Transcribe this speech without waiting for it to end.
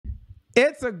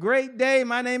It's a great day.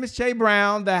 My name is Che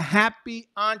Brown, the Happy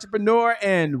Entrepreneur,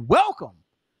 and welcome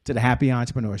to the Happy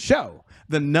Entrepreneur Show,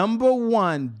 the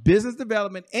 #1 business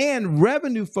development and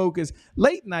revenue focused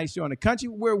late night show in the country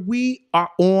where we are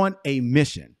on a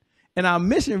mission. And our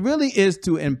mission really is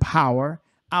to empower.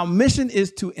 Our mission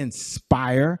is to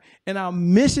inspire. And our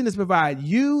mission is to provide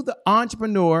you, the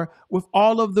entrepreneur, with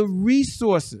all of the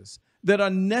resources that are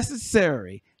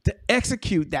necessary to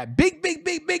execute that big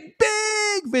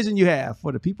vision you have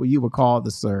for the people you were called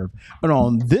to serve. And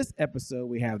on this episode,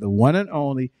 we have the one and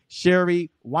only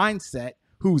Sheri Winesett,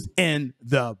 who's in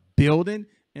the building,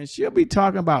 and she'll be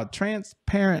talking about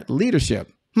transparent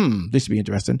leadership. This should be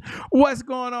interesting. What's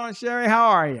going on, Sheri? How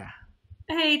are you?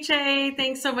 Hey, Che.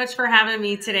 Thanks so much for having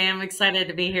me today. I'm excited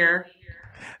to be here.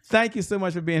 Thank you so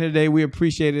much for being here today. We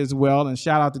appreciate it as well. And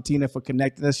shout out to Tina for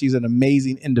connecting us. She's an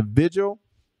amazing individual.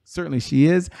 Certainly she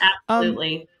is.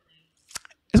 Absolutely.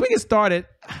 As we get started,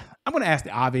 I'm going to ask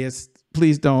the obvious.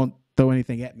 Please don't throw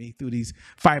anything at me through these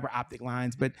fiber optic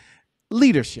lines, but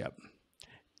leadership.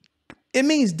 It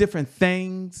means different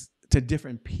things to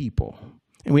different people.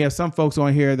 And we have some folks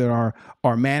on here that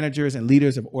are managers and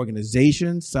leaders of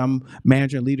organizations, some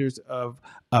manager and leaders of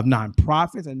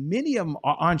nonprofits, and many of them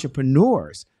are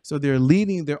entrepreneurs. So they're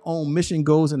leading their own mission,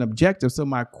 goals, and objectives. So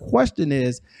my question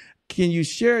is, can you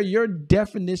share your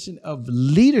definition of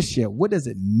leadership? What does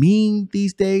it mean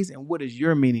these days? And what is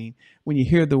your meaning when you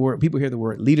hear the word, people hear the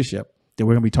word leadership that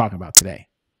we're going to be talking about today?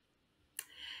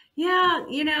 Yeah,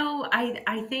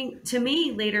 I think to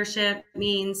me, leadership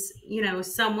means,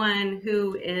 someone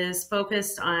who is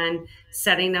focused on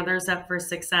setting others up for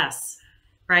success,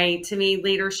 right? To me,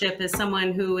 leadership is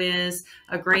someone who is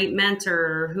a great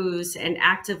mentor, who's an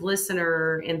active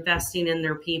listener, investing in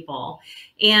their people.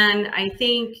 And I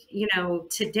think,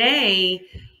 today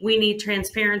we need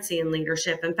transparency in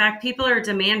leadership. In fact, people are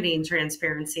demanding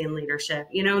transparency in leadership.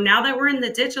 Now that we're in the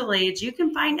digital age, you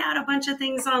can find out a bunch of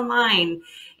things online.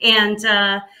 And,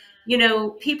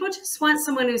 people just want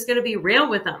someone who's going to be real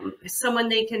with them, someone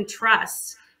they can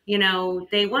trust.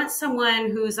 They want someone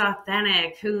who's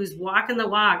authentic, who's walking the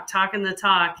walk, talking the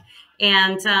talk,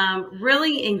 and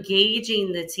really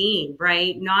engaging the team,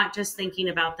 right? Not just thinking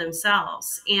about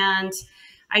themselves. And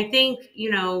I think,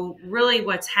 really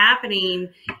what's happening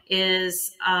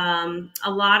is a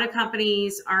lot of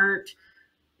companies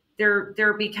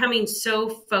they're becoming so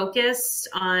focused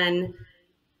on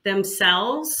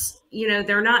themselves.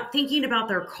 They're not thinking about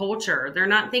their culture. They're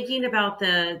not thinking about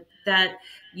that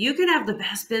you can have the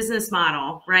best business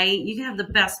model, right? You can have the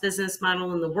best business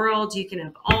model in the world. You can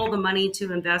have all the money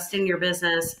to invest in your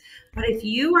business. But if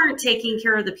you aren't taking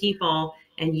care of the people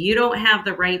and you don't have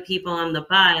the right people on the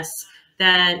bus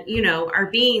that, are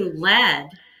being led,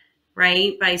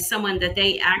 right, by someone that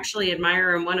they actually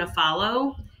admire and want to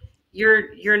follow,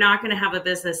 you're not going to have a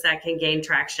business that can gain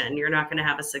traction. You're not going to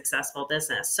have a successful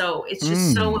business. So it's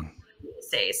just so important these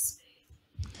days.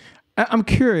 I'm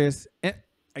curious.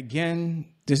 Again,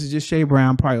 this is just Shay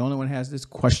Brown, probably the only one who has this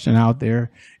question out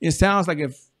there. It sounds like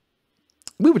if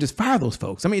we would just fire those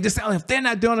folks. I mean, it just sounds like if they're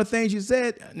not doing the things you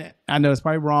said. I know it's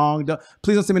probably wrong.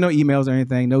 Please don't send me no emails or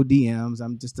anything, no DMs.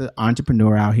 I'm just an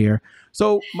entrepreneur out here.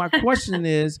 So my question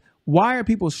is, why are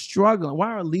people struggling?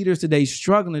 Why are leaders today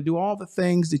struggling to do all the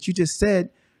things that you just said,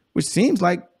 which seems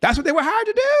like that's what they were hired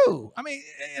to do? I mean,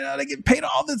 they get paid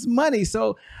all this money.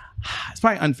 So it's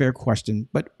probably an unfair question,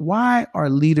 but why are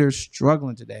leaders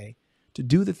struggling today to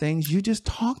do the things you just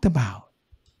talked about?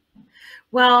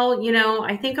 Well,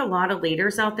 I think a lot of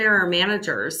leaders out there are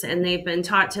managers and they've been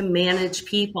taught to manage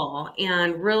people,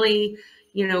 and really,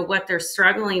 what they're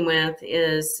struggling with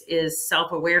is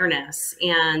self-awareness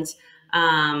and,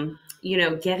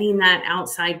 getting that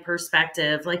outside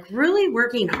perspective, like really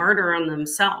working harder on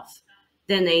themselves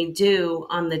than they do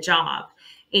on the job.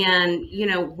 And,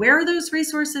 where are those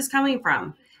resources coming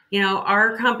from?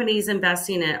 Are companies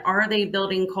investing in it? Are they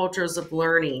building cultures of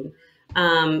learning?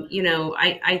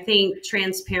 I think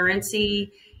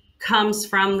transparency comes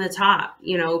from the top.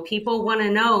 People want to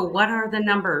know, what are the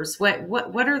numbers?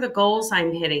 What are the goals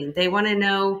I'm hitting? They want to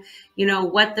know,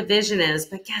 what the vision is.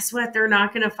 But guess what? They're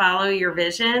not going to follow your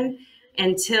vision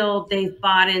until they've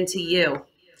bought into you.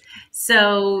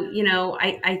 So,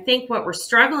 I think what we're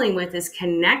struggling with is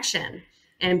connection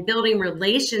and building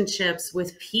relationships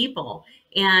with people.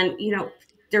 And,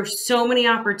 there's so many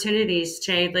opportunities,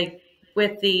 Jay, like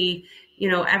with the,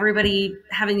 everybody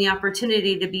having the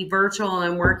opportunity to be virtual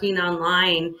and working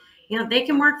online, they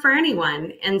can work for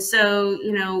anyone. And so,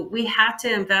 we have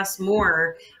to invest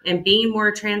more in being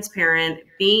more transparent,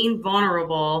 being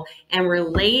vulnerable, and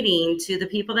relating to the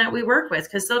people that we work with,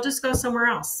 because they'll just go somewhere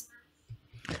else.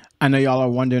 I know y'all are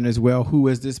wondering as well, who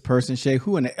is this person, Shay?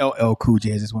 Who in the LL Cool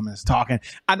J is this woman is talking?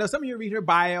 I know some of you read her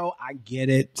bio. I get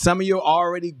it. Some of you are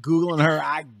already Googling her.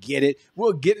 I get it.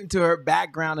 We'll get into her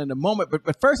background in a moment.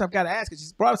 But first, I've got to ask, because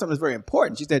she's brought up something that's very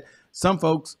important. She said some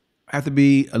folks have to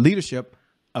be a leadership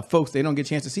of folks they don't get a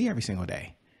chance to see every single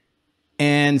day.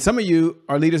 And some of you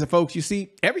are leaders of folks you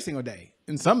see every single day.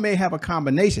 And some may have a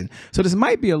combination. So this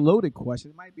might be a loaded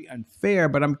question. It might be unfair,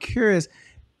 but I'm curious,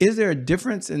 is there a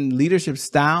difference in leadership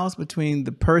styles between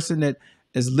the person that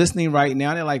is listening right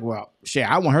now? They're like, well, Shay,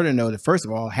 I want her to know that, first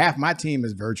of all, half my team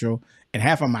is virtual and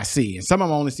half of them I see. And some of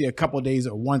them only see a couple of days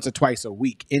or once or twice a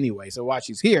week anyway. So while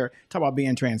she's here, talk about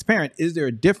being transparent. Is there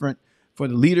a difference for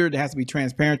the leader that has to be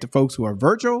transparent to folks who are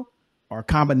virtual, or a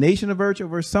combination of virtual,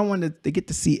 versus someone that they get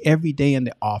to see every day in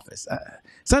the office?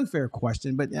 It's an unfair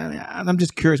question, but I'm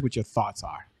just curious what your thoughts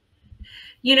are.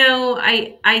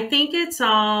 I think it's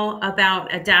all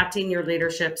about adapting your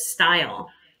leadership style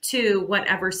to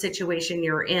whatever situation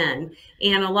you're in.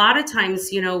 And a lot of times,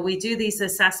 we do these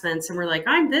assessments and we're like,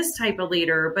 I'm this type of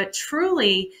leader, but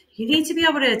truly you need to be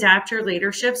able to adapt your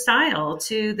leadership style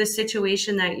to the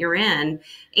situation that you're in.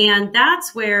 And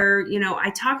that's where, I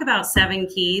talk about 7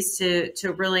 keys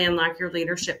to really unlock your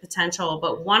leadership potential.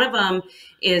 But one of them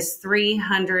is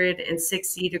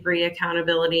 360-degree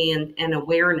accountability and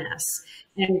awareness,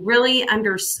 and really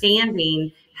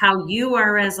understanding how you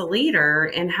are as a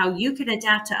leader and how you can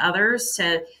adapt to others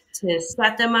to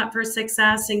set them up for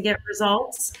success and get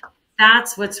results.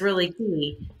 That's what's really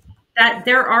key. That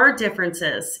there are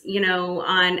differences,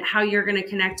 on how you're going to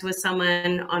connect with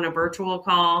someone on a virtual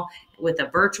call with a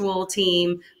virtual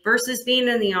team versus being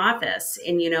in the office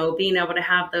and, being able to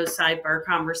have those sidebar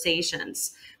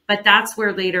conversations. But that's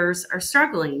where leaders are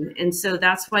struggling. And so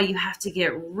that's why you have to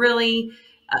get really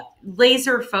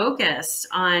laser focused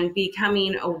on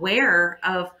becoming aware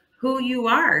of who you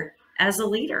are as a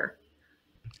leader.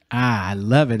 I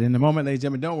love it. In the moment, ladies and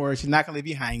gentlemen, don't worry. She's not going to leave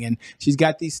you hanging. She's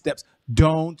got these steps.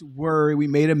 Don't worry. We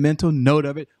made a mental note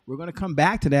of it. We're going to come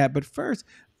back to that. But first,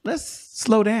 let's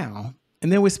slow down and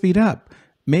then we'll speed up.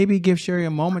 Maybe give Sheri a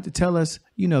moment to tell us,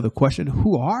 the question,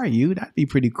 who are you? That'd be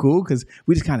pretty cool, because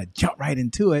we just kind of jump right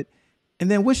into it. And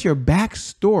then what's your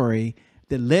backstory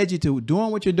that led you to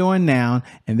doing what you're doing now?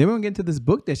 And then we're going to get into this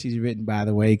book that she's written, by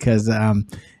the way, because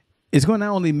it's going to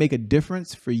not only make a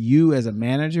difference for you as a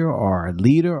manager or a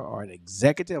leader or an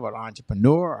executive or an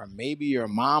entrepreneur, or maybe you're a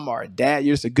mom or a dad,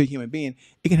 you're just a good human being.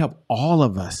 It can help all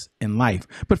of us in life.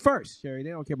 But first, Sheri,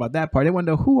 they don't care about that part. They want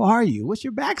to know, who are you? What's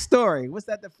your backstory? What's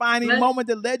that defining moment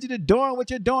that led you to doing what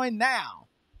you're doing now?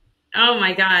 Oh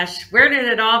my gosh, where did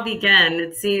it all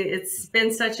begin? It's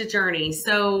been such a journey.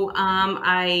 So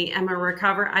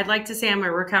I'd like to say I'm a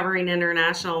recovering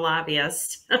international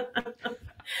lobbyist.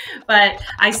 But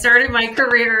I started my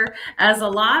career as a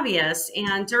lobbyist.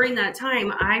 And during that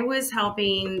time, I was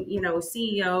helping,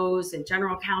 CEOs and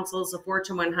general counsels of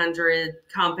Fortune 100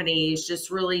 companies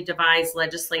just really devise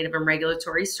legislative and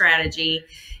regulatory strategy.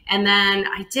 And then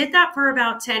I did that for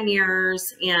about 10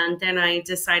 years. And then I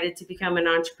decided to become an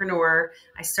entrepreneur.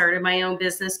 I started my own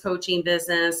business coaching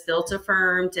business, built a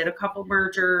firm, did a couple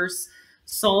mergers,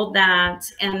 sold that.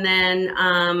 And then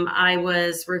I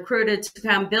was recruited to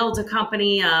come build a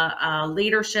company, a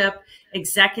leadership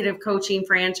executive coaching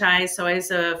franchise. So I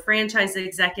was a franchise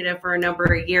executive for a number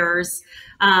of years.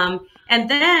 And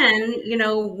then,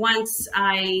 once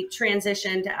I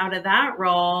transitioned out of that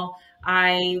role,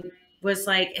 I was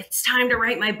like, it's time to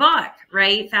write my book,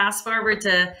 right? Fast forward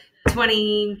to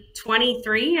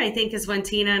 2023, I think, is when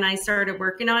Tina and I started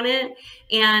working on it.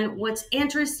 And what's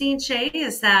interesting, Shay,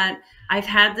 is that I've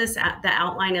had the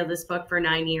outline of this book for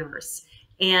 9 years.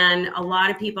 And a lot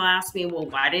of people ask me, well,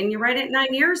 why didn't you write it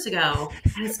 9 years ago?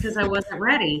 And it's because I wasn't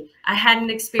ready. I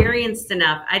hadn't experienced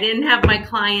enough. I didn't have my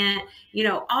client,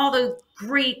 all the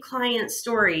great client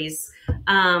stories.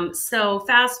 So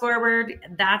fast forward,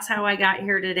 that's how I got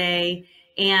here today.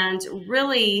 And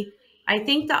really, I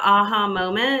think the aha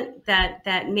moment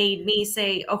that made me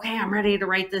say, okay, I'm ready to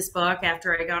write this book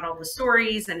after I got all the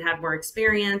stories and had more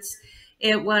experience,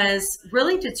 it was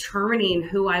really determining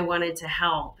who I wanted to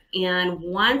help. And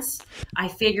once I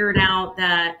figured out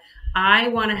that I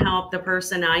want to help the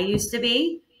person I used to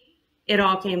be, it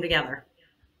all came together.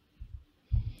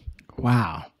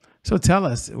 Wow. So tell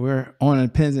us, we're on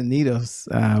pins and needles.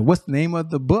 What's the name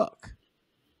of the book?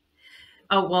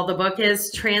 Oh, well, the book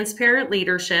is Transparent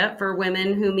Leadership for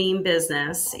Women Who Mean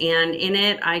Business. And in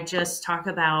it, I just talk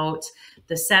about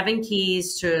the 7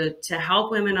 keys to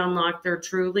help women unlock their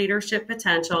true leadership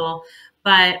potential.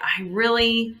 But I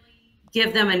really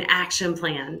give them an action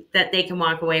plan that they can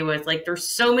walk away with. Like, there's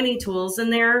so many tools in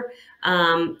there.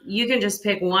 you can just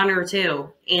pick one or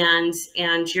two, and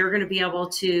you're going to be able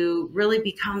to really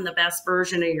become the best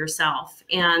version of yourself.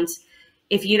 And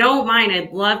if you don't mind,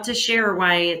 I'd love to share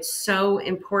why it's so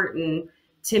important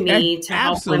to me to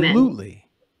help women. Absolutely.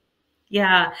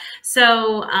 Yeah.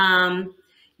 So,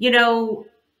 you know,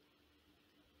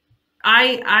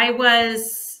 I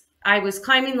was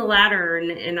climbing the ladder,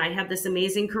 and I had this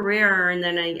amazing career, and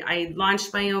then I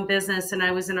launched my own business, and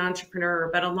I was an entrepreneur.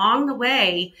 But along the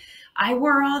way, I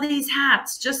wore all these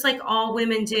hats, just like all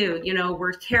women do. You know,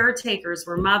 we're caretakers,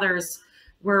 we're mothers,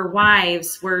 we're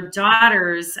wives, we're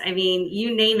daughters. I mean,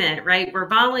 you name it, right? We're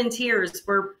volunteers,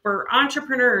 we're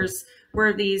entrepreneurs,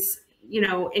 we're these, you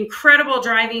know, incredible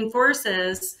driving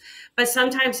forces. But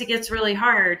sometimes it gets really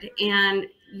hard. And,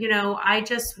 you know, I've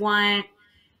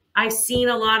seen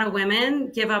a lot of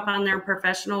women give up on their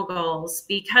professional goals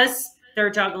because they're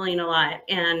juggling a lot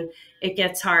and it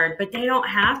gets hard, but they don't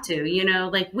have to. You know,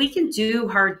 like, we can do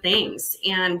hard things.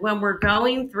 And when we're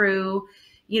going through,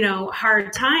 you know,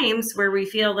 hard times where we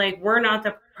feel like we're not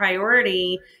the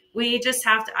priority, we just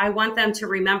have to, I want them to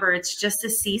remember it's just a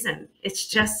season. It's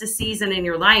just a season in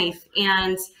your life.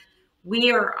 And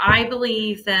I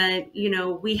believe that, you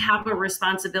know, we have a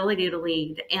responsibility to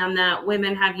lead, and that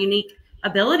women have unique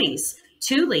abilities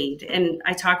to lead. And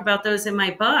I talk about those in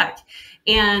my book,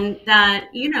 and that,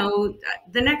 you know,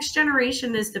 the next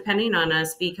generation is depending on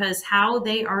us, because how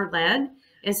they are led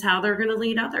is how they're going to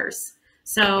lead others.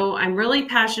 So I'm really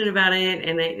passionate about it.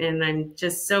 And I'm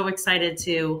just so excited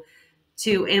to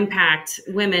impact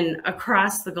women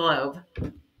across the globe.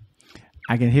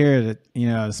 I can hear the, you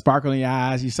know, the sparkle in your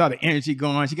eyes. You saw the energy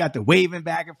going. She got the waving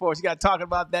back and forth. She got talking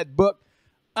about that book.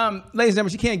 Ladies and gentlemen,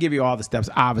 she can't give you all the steps,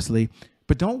 obviously,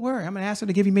 but don't worry. I'm going to ask her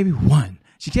to give you maybe one.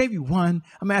 She gave you one.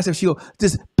 I'm going to ask her if she'll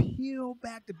just peel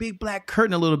back the big black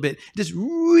curtain a little bit, just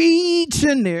reach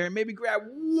in there and maybe grab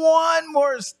one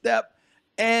more step.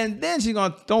 And then she's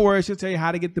going to, don't worry, she'll tell you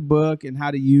how to get the book and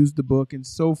how to use the book and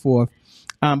so forth.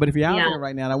 But if you're out there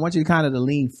right now, I want you to kind of to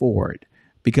lean forward,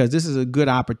 because this is a good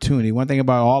opportunity. One thing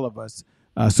about all of us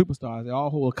superstars, they all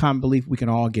hold a common belief we can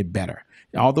all get better.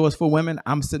 Although it's for women,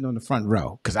 I'm sitting on the front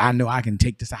row because I know I can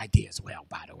take this idea as well,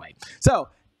 by the way. So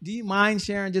do you mind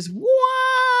sharing just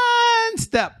one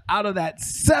step out of that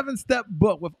 7-step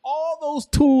book with all those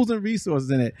tools and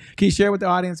resources in it? Can you share with the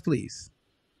audience, please?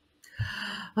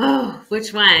 Oh,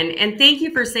 which one? And thank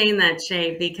you for saying that,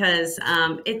 Shay, because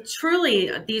it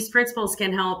truly, these principles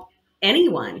can help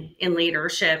anyone in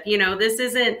leadership. You know, this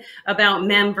isn't about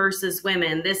men versus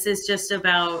women. This is just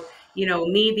about, you know,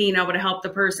 me being able to help the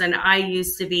person I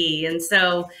used to be. And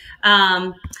so,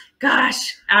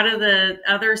 gosh, out of the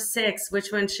other 6,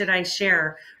 which one should I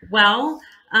share? Well,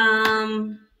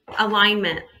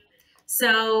 alignment.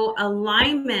 So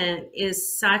alignment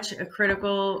is such a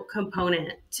critical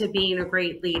component to being a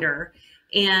great leader.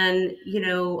 And, you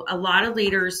know, a lot of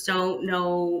leaders don't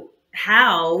know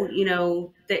how, you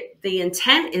know, the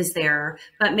intent is there,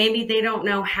 but maybe they don't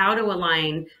know how to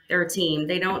align their team.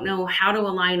 They don't know how to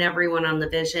align everyone on the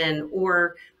vision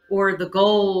or the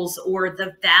goals or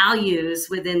the values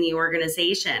within the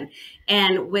organization.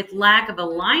 And with lack of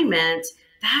alignment,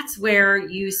 that's where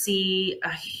you see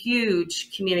a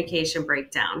huge communication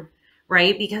breakdown,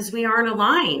 right? Because we aren't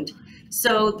aligned.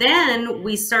 So then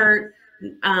we start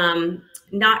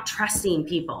not trusting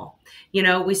people. You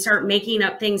know, we start making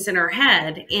up things in our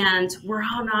head, and we're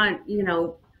all not, you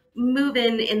know,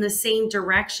 moving in the same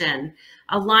direction.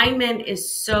 Alignment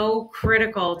is so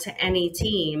critical to any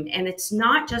team, and it's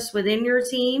not just within your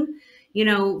team. You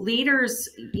know, leaders,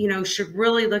 you know, should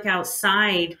really look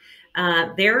outside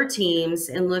their teams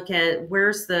and look at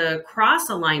where's the cross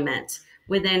alignment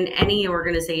within any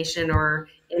organization or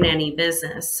in any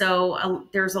business. So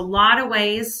there's a lot of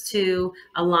ways to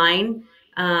align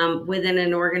within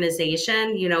an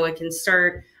organization. You know, it can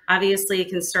start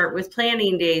with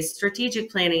planning days, strategic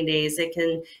planning days.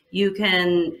 You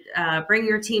can bring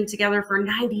your team together for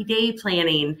 90-day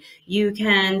planning. You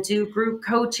can do group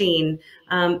coaching.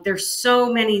 There's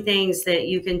so many things that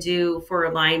you can do for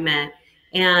alignment.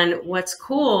 And what's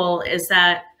cool is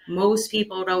that most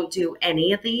people don't do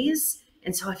any of these.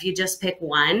 And so if you just pick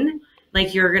one,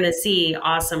 like, you're going to see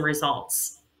awesome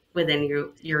results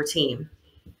within your team.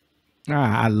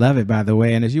 I love it, by the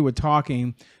way. And as you were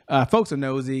talking, folks are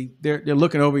nosy. They're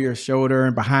looking over your shoulder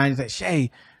and behind you. Say,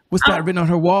 Shay, what's that written on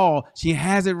her wall? She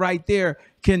has it right there.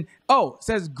 It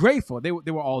says grateful. They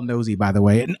were all nosy, by the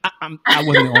way. And I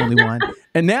wasn't the only one.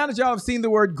 And now that y'all have seen the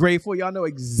word grateful, y'all know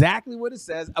exactly what it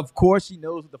says. Of course, she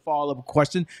knows the follow-up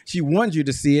question. She wants you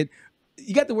to see it.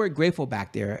 You got the word grateful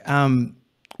back there.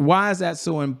 Why is that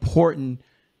so important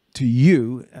to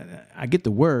you? I get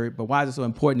the word, but why is it so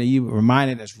important that you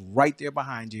reminded us right there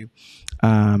behind you?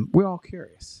 We're all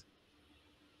curious.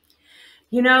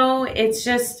 It's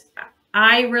just,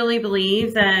 I really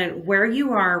believe that where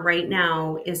you are right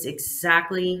now is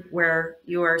exactly where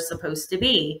you are supposed to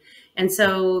be. And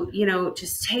so,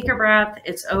 just take a breath.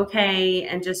 It's okay.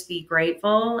 And just be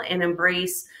grateful and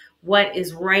embrace what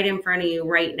is right in front of you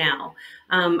right now.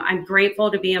 I'm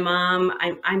grateful to be a mom.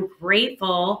 I'm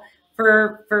grateful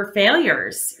for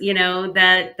failures,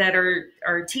 that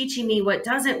are teaching me what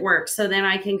doesn't work. So then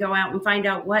I can go out and find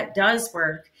out what does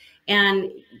work.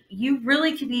 And you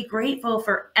really can be grateful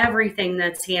for everything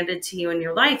that's handed to you in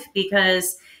your life,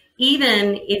 because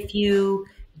even if you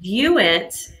view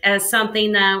it as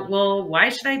something that, well, why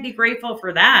should I be grateful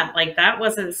for that? Like, that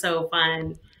wasn't so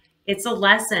fun. It's a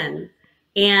lesson.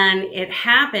 And it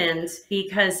happens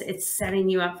because it's setting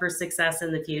you up for success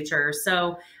in the future.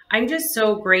 So I'm just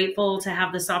so grateful to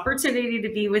have this opportunity to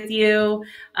be with you.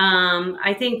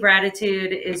 I think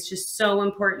gratitude is just so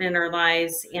important in our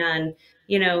lives. And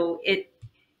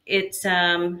it's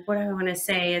what do I want to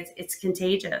say? It's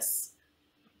contagious.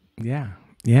 Yeah.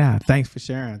 Yeah. Thanks for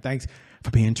sharing. Thanks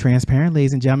for being transparent,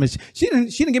 ladies and gentlemen. She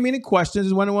didn't give me any questions.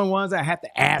 It's one of the ones I have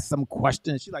to ask some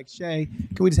questions. She's like, Shay,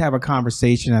 can we just have a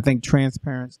conversation? I think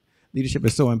transparent leadership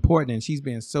is so important, and she's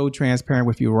being so transparent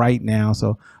with you right now.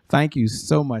 So thank you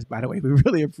so much, by the way. We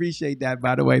really appreciate that,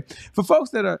 by the way. For folks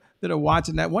that are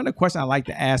watching that, one of the questions I like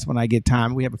to ask when I get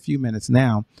time, we have a few minutes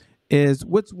now, is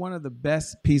what's one of the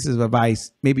best pieces of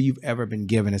advice maybe you've ever been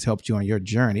given that's helped you on your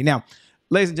journey? Now,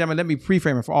 ladies and gentlemen, let me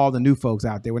pre-frame it for all the new folks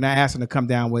out there. We're not asking to come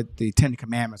down with the 10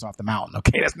 Commandments off the mountain,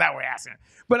 okay? That's not what we're asking.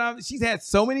 But she's had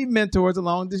so many mentors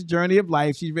along this journey of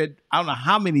life. She's read, I don't know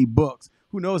how many books.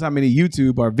 Who knows how many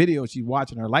YouTube or videos she's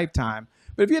watched in her lifetime.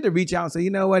 But if you had to reach out and say, you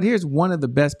know what, here's one of the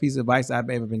best pieces of advice I've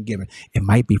ever been given. It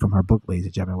might be from her book, ladies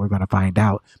and gentlemen. We're going to find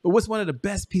out. But what's one of the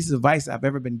best pieces of advice I've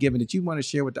ever been given that you want to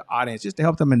share with the audience just to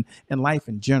help them in life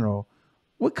in general?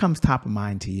 What comes top of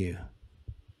mind to you?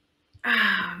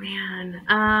 Oh,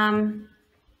 man.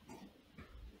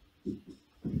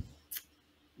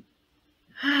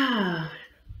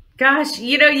 Gosh,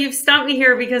 you've stumped me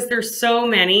here because there's so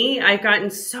many. I've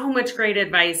gotten so much great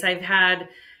advice. I've had,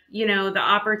 the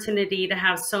opportunity to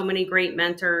have so many great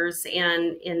mentors,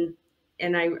 and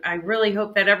I really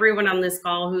hope that everyone on this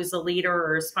call who's a leader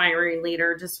or aspiring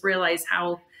leader just realize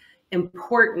how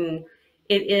important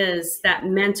it is, that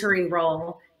mentoring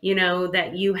role,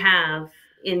 that you have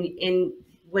in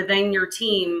within your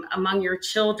team, among your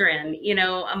children,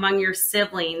 among your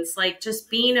siblings. Like, just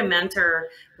being a mentor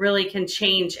really can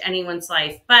change anyone's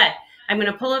life. But I'm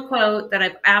going to pull a quote that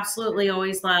I've absolutely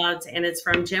always loved, and it's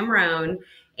from Jim Rohn,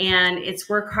 and it's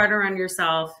work harder on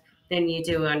yourself than you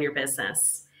do on your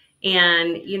business.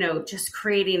 And, just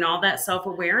creating all that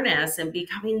self-awareness and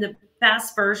becoming the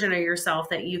best version of yourself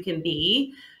that you can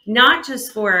be, not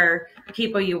just for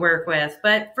people you work with,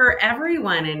 but for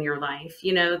everyone in your life,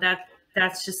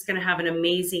 that's just going to have an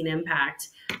amazing impact.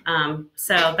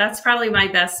 So that's probably my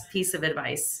best piece of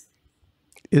advice.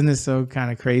 Isn't it so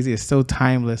kind of crazy? It's so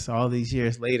timeless all these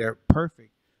years later.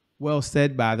 Perfect. Well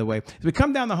said, by the way. As we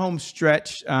come down the home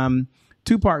stretch,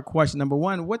 two-part question. Number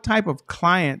one, what type of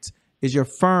clients is your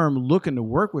firm looking to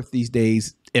work with these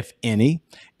days, if any?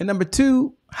 And number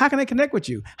two, how can they connect with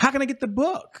you? How can they get the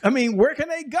book? I mean, where can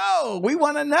they go? We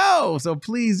want to know. So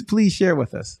please share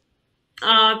with us.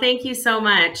 Oh, thank you so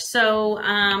much. So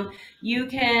you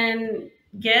can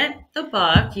get the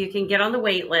book. You can get on the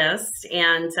wait list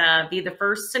and be the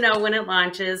first to know when it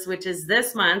launches, which is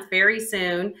this month, very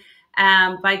soon,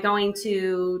 by going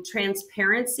to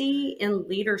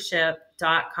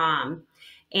transparencyinleadership.com.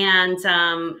 And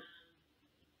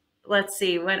let's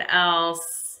see, what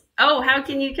else? Oh, how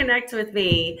can you connect with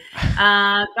me?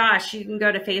 Gosh, you can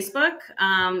go to Facebook,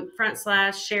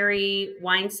 /Sheri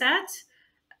Winesett.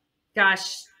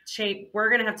 Gosh, we're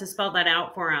going to have to spell that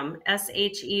out for them.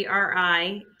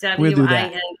 SHERIWINESETT.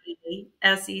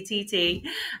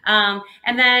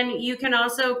 And then you can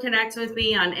also connect with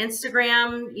me on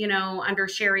Instagram, under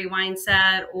Sheri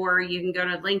Winesett, or you can go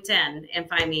to LinkedIn and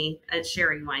find me at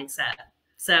Sheri Winesett.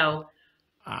 So.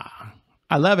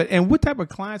 I love it. And what type of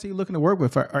clients are you looking to work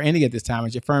with, or any at this time?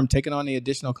 Is your firm taking on any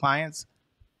additional clients?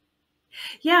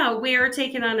 Yeah, we are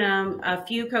taking on a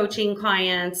few coaching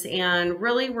clients, and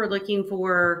really we're looking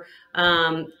for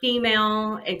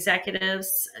female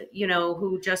executives,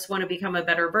 who just want to become a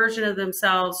better version of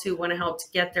themselves, who want to help to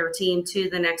get their team to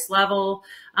the next level,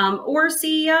 or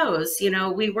CEOs.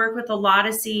 We work with a lot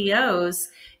of CEOs,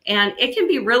 and it can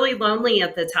be really lonely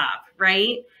at the top,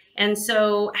 right? And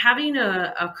so having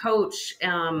a coach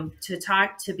to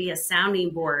talk to, be a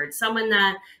sounding board, someone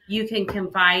that you can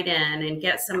confide in and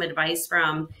get some advice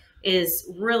from,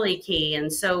 is really key.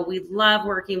 And so we love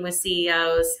working with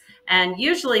CEOs, and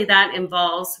usually that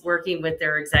involves working with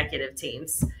their executive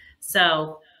teams.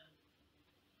 So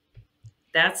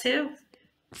that's who.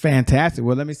 Fantastic.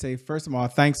 Well, let me say, first of all,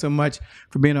 thanks so much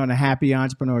for being on the Happy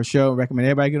Entrepreneur Show. Recommend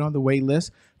everybody get on the wait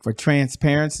list for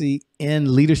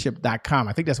transparencyinleadership.com.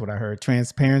 I think that's what I heard.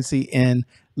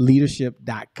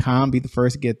 Transparencyinleadership.com. Be the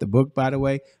first to get the book, by the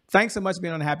way. Thanks so much for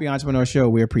being on the Happy Entrepreneur Show.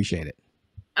 We appreciate it.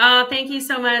 Oh, thank you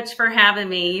so much for having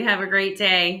me. You have a great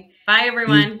day. Bye,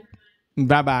 everyone.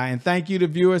 Bye-bye. And thank you to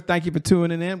viewers. Thank you for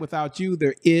tuning in. Without you,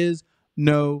 there is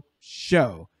no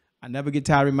show. I never get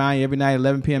tired of reminding you every night,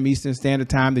 11 p.m. Eastern Standard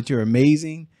Time, that you're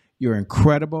amazing. You're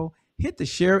incredible. Hit the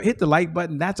share, hit the like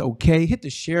button. That's okay. Hit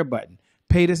the share button.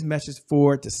 Pay this message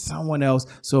forward to someone else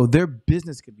so their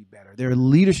business can be better, their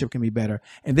leadership can be better,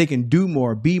 and they can do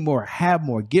more, be more, have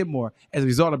more, get more as a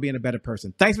result of being a better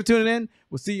person. Thanks for tuning in.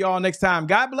 We'll see you all next time.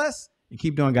 God bless, and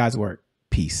keep doing God's work.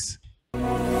 Peace.